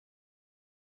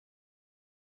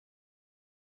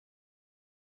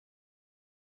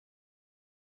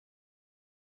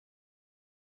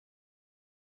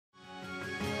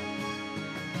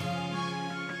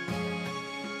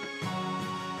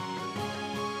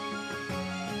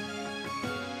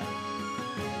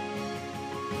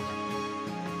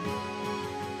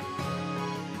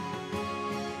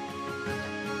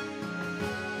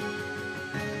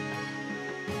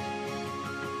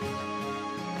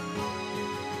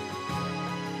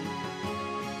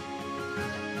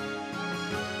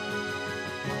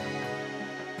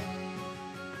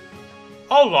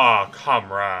Hola,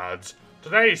 comrades!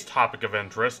 Today's topic of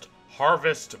interest,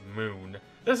 Harvest Moon.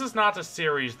 This is not a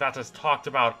series that is talked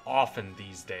about often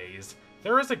these days.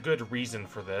 There is a good reason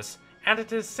for this, and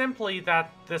it is simply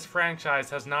that this franchise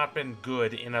has not been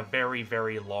good in a very,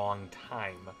 very long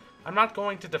time. I'm not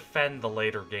going to defend the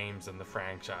later games in the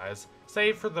franchise,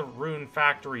 save for the Rune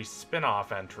Factory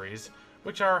spin-off entries,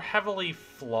 which are heavily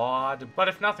flawed, but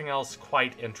if nothing else,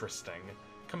 quite interesting.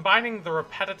 Combining the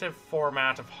repetitive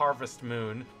format of Harvest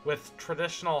Moon with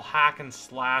traditional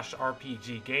hack-and-slash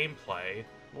RPG gameplay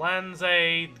lends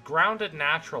a grounded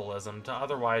naturalism to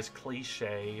otherwise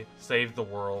cliché,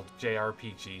 save-the-world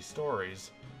JRPG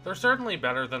stories. They're certainly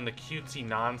better than the cutesy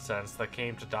nonsense that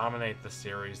came to dominate the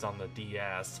series on the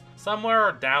DS.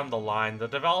 Somewhere down the line, the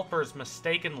developers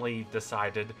mistakenly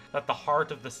decided that the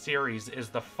heart of the series is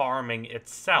the farming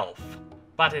itself.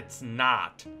 But it's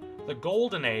not. The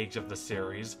golden age of the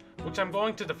series, which I'm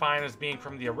going to define as being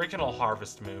from the original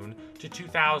Harvest Moon to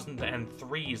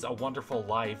 2003's A Wonderful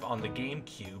Life on the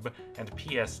GameCube and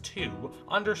PS2,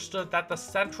 understood that the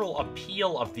central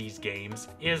appeal of these games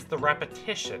is the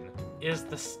repetition, is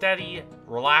the steady,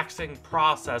 relaxing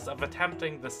process of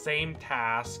attempting the same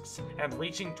tasks and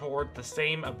reaching toward the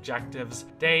same objectives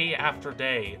day after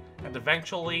day, and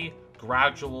eventually,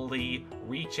 gradually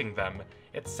reaching them.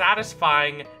 It's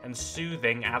satisfying and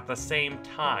soothing at the same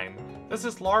time. This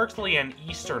is largely an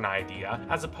Eastern idea,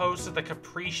 as opposed to the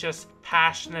capricious,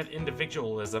 passionate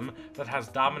individualism that has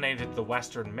dominated the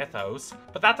Western mythos,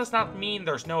 but that does not mean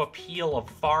there's no appeal of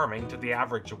farming to the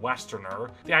average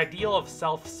Westerner. The ideal of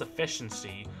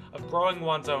self-sufficiency, of growing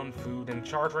one's own food and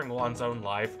chartering one's own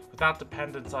life without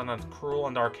dependence on a cruel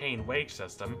and arcane wage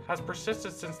system, has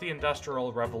persisted since the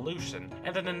Industrial Revolution,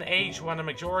 and in an age when a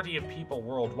majority of people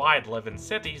worldwide live in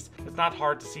cities, it's not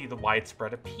hard to see the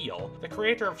widespread appeal. The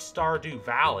creator of Stardew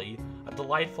Valley, a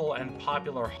delightful and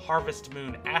popular Harvest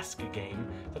Moon-esque game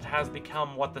that has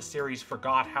become what the series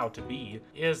forgot how to be,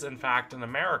 is in fact an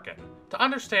American. To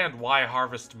understand why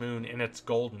Harvest Moon in its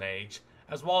golden age,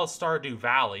 as well as Stardew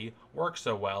Valley, work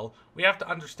so well, we have to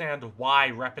understand why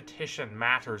repetition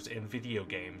matters in video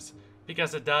games.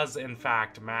 Because it does in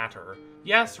fact matter.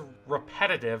 Yes,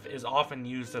 repetitive is often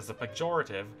used as a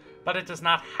pejorative, but it does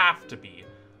not have to be.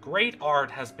 Great art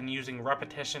has been using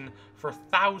repetition for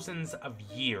thousands of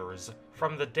years,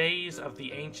 from the days of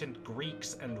the ancient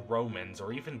Greeks and Romans,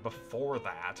 or even before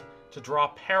that, to draw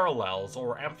parallels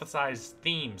or emphasize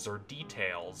themes or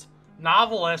details.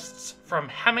 Novelists from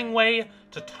Hemingway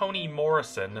to Toni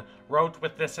Morrison wrote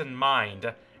with this in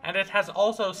mind, and it has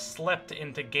also slipped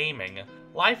into gaming.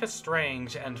 Life is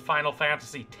Strange and Final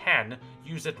Fantasy X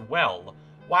use it well,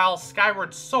 while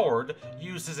Skyward Sword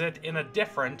uses it in a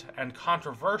different and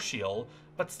controversial,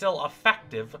 but still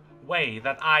effective, way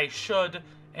that I should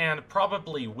and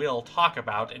probably will talk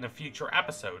about in a future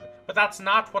episode. But that's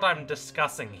not what I'm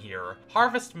discussing here.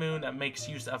 Harvest Moon makes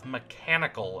use of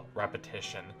mechanical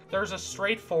repetition. There's a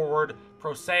straightforward,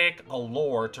 prosaic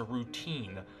allure to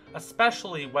routine,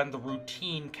 especially when the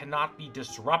routine cannot be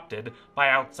disrupted by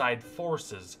outside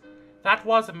forces. That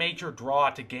was a major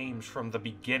draw to games from the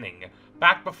beginning,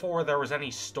 back before there was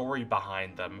any story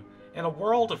behind them. In a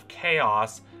world of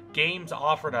chaos, games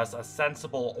offered us a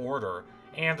sensible order,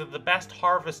 and the best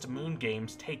Harvest Moon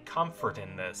games take comfort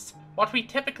in this. What we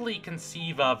typically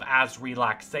conceive of as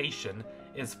relaxation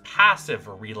is passive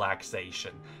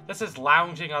relaxation. This is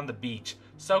lounging on the beach,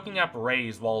 soaking up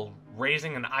rays while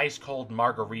raising an ice-cold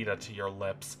margarita to your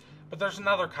lips. But there's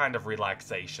another kind of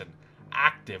relaxation.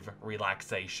 Active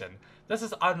relaxation. This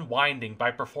is unwinding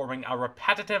by performing a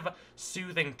repetitive,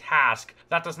 soothing task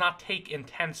that does not take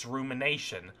intense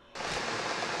rumination.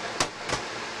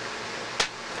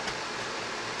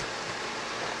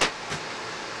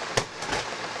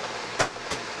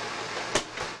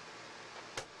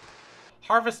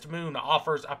 Harvest Moon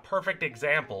offers a perfect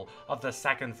example of the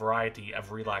second variety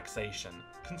of relaxation.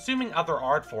 Consuming other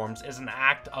art forms is an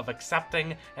act of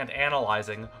accepting and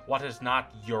analyzing what is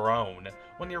not your own.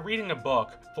 When you're reading a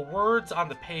book, the words on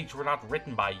the page were not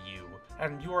written by you,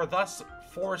 and you are thus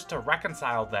forced to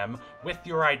reconcile them with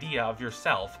your idea of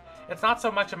yourself. It's not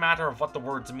so much a matter of what the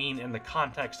words mean in the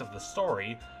context of the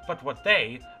story, but what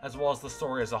they, as well as the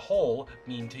story as a whole,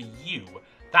 mean to you.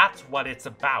 That's what it's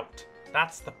about.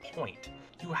 That's the point.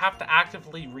 You have to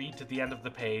actively read to the end of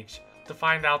the page to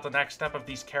find out the next step of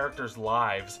these characters'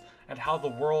 lives and how the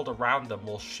world around them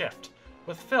will shift.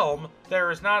 With film,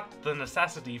 there is not the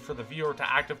necessity for the viewer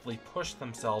to actively push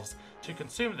themselves to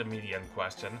consume the media in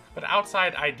question, but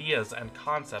outside ideas and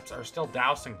concepts are still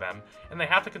dousing them, and they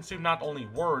have to consume not only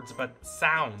words, but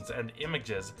sounds and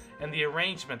images, and the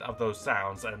arrangement of those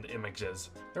sounds and images.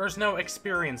 There is no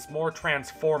experience more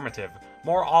transformative,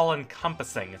 more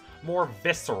all-encompassing, more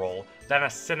visceral than a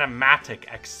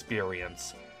cinematic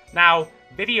experience. Now,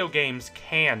 video games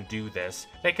can do this.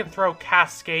 They can throw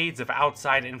cascades of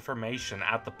outside information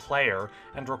at the player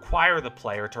and require the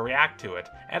player to react to it,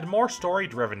 and more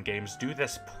story-driven games do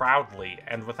this proudly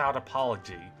and without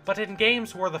apology. But in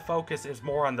games where the focus is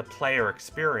more on the player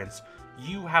experience,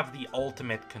 you have the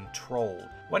ultimate control.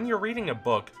 When you're reading a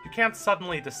book, you can't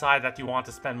suddenly decide that you want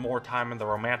to spend more time in the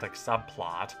romantic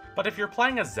subplot, but if you're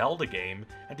playing a Zelda game,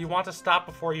 and you want to stop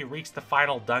before you reach the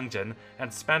final dungeon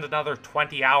and spend another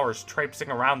 20 hours traipsing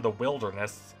around the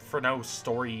wilderness for no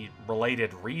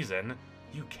story-related reason,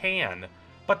 you can.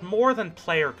 But more than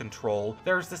player control,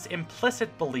 there's this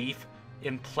implicit belief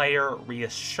in player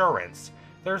reassurance.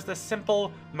 There's this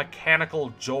simple,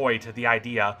 mechanical joy to the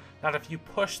idea that if you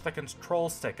push the control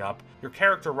stick up, your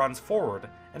character runs forward,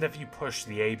 and if you push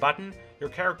the A button, your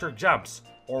character jumps,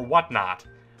 or whatnot.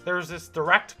 There's this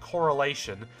direct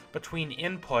correlation between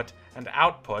input and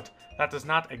output that does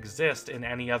not exist in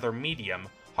any other medium.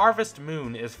 Harvest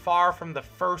Moon is far from the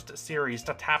first series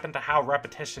to tap into how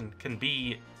repetition can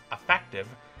be effective,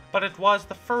 but it was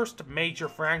the first major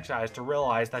franchise to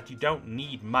realize that you don't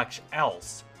need much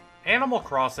else. Animal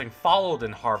Crossing followed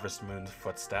in Harvest Moon's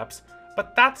footsteps,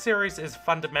 but that series is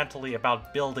fundamentally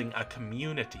about building a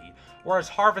community, whereas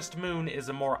Harvest Moon is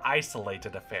a more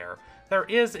isolated affair. There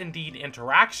is indeed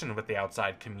interaction with the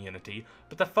outside community,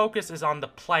 but the focus is on the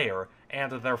player,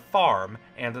 and their farm,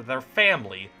 and their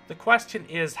family. The question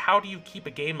is, how do you keep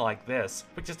a game like this,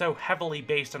 which is so heavily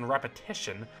based on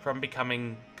repetition, from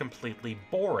becoming completely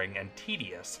boring and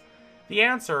tedious? The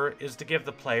answer is to give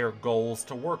the player goals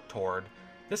to work toward.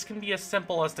 This can be as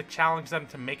simple as to challenge them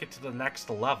to make it to the next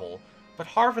level, but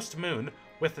Harvest Moon,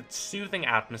 with its soothing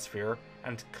atmosphere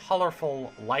and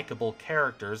colorful, likable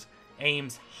characters,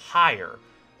 aims higher.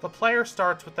 The player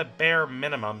starts with the bare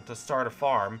minimum to start a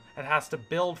farm, and has to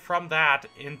build from that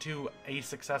into a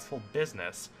successful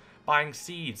business, buying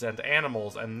seeds and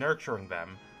animals and nurturing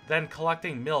them, then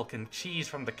collecting milk and cheese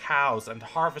from the cows and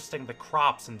harvesting the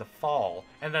crops in the fall,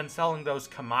 and then selling those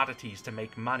commodities to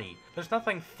make money. There's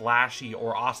nothing flashy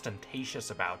or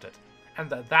ostentatious about it. And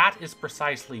that is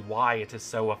precisely why it is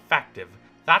so effective.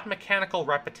 That mechanical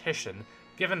repetition,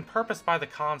 given purpose by the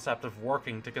concept of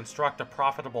working to construct a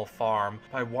profitable farm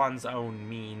by one's own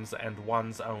means and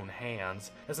one's own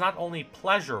hands, is not only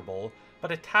pleasurable,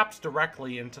 but it taps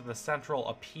directly into the central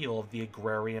appeal of the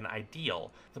agrarian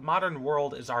ideal. The modern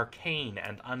world is arcane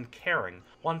and uncaring.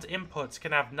 One's inputs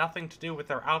can have nothing to do with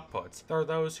their outputs. There are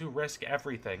those who risk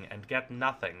everything and get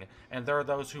nothing, and there are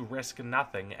those who risk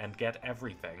nothing and get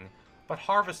everything. But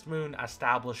Harvest Moon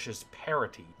establishes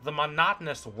parity. The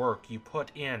monotonous work you put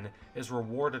in is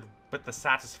rewarded with the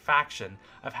satisfaction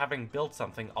of having built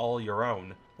something all your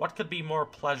own. What could be more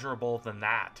pleasurable than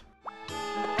that?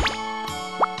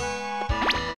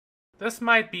 This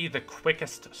might be the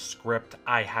quickest script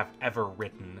I have ever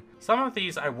written. Some of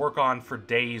these I work on for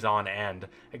days on end,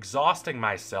 exhausting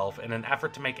myself in an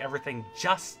effort to make everything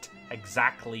just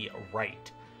exactly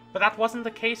right. But that wasn't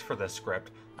the case for this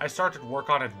script. I started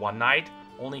work on it one night,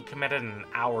 only committed an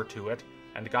hour to it,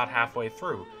 and got halfway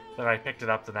through. Then I picked it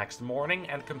up the next morning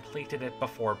and completed it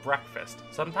before breakfast.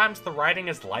 Sometimes the writing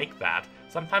is like that.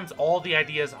 Sometimes all the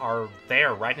ideas are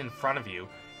there right in front of you,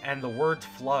 and the words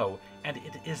flow, and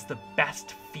it is the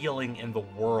best feeling in the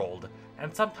world.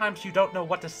 And sometimes you don't know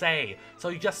what to say, so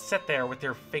you just sit there with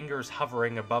your fingers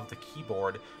hovering above the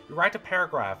keyboard. You write a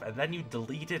paragraph, and then you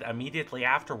delete it immediately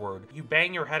afterward. You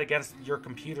bang your head against your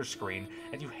computer screen,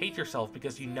 and you hate yourself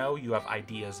because you know you have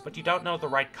ideas, but you don't know the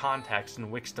right context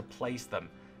in which to place them.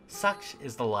 Such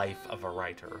is the life of a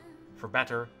writer, for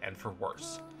better and for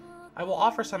worse. I will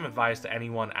offer some advice to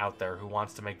anyone out there who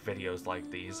wants to make videos like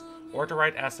these, or to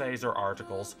write essays or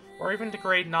articles, or even to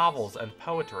grade novels and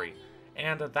poetry,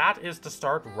 and that is to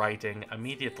start writing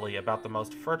immediately about the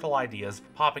most fertile ideas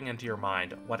popping into your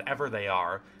mind, whatever they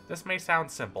are. This may sound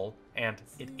simple, and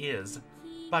it is,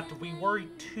 but we worry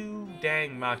too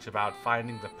dang much about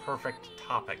finding the perfect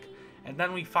topic, and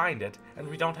then we find it, and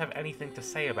we don't have anything to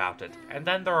say about it. And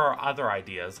then there are other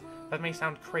ideas that may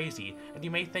sound crazy, and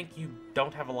you may think you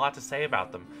don't have a lot to say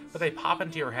about them, but they pop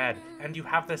into your head, and you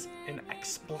have this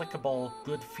inexplicable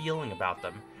good feeling about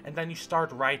them. And then you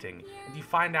start writing, and you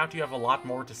find out you have a lot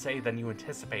more to say than you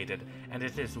anticipated, and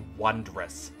it is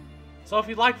wondrous. So if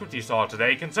you liked what you saw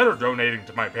today, consider donating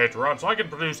to my Patreon so I can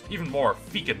produce even more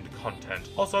fecund content.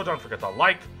 Also, don't forget to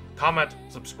like, comment,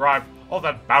 subscribe, all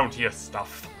that bounteous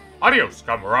stuff. Adios,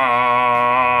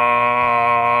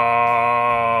 camaraderie!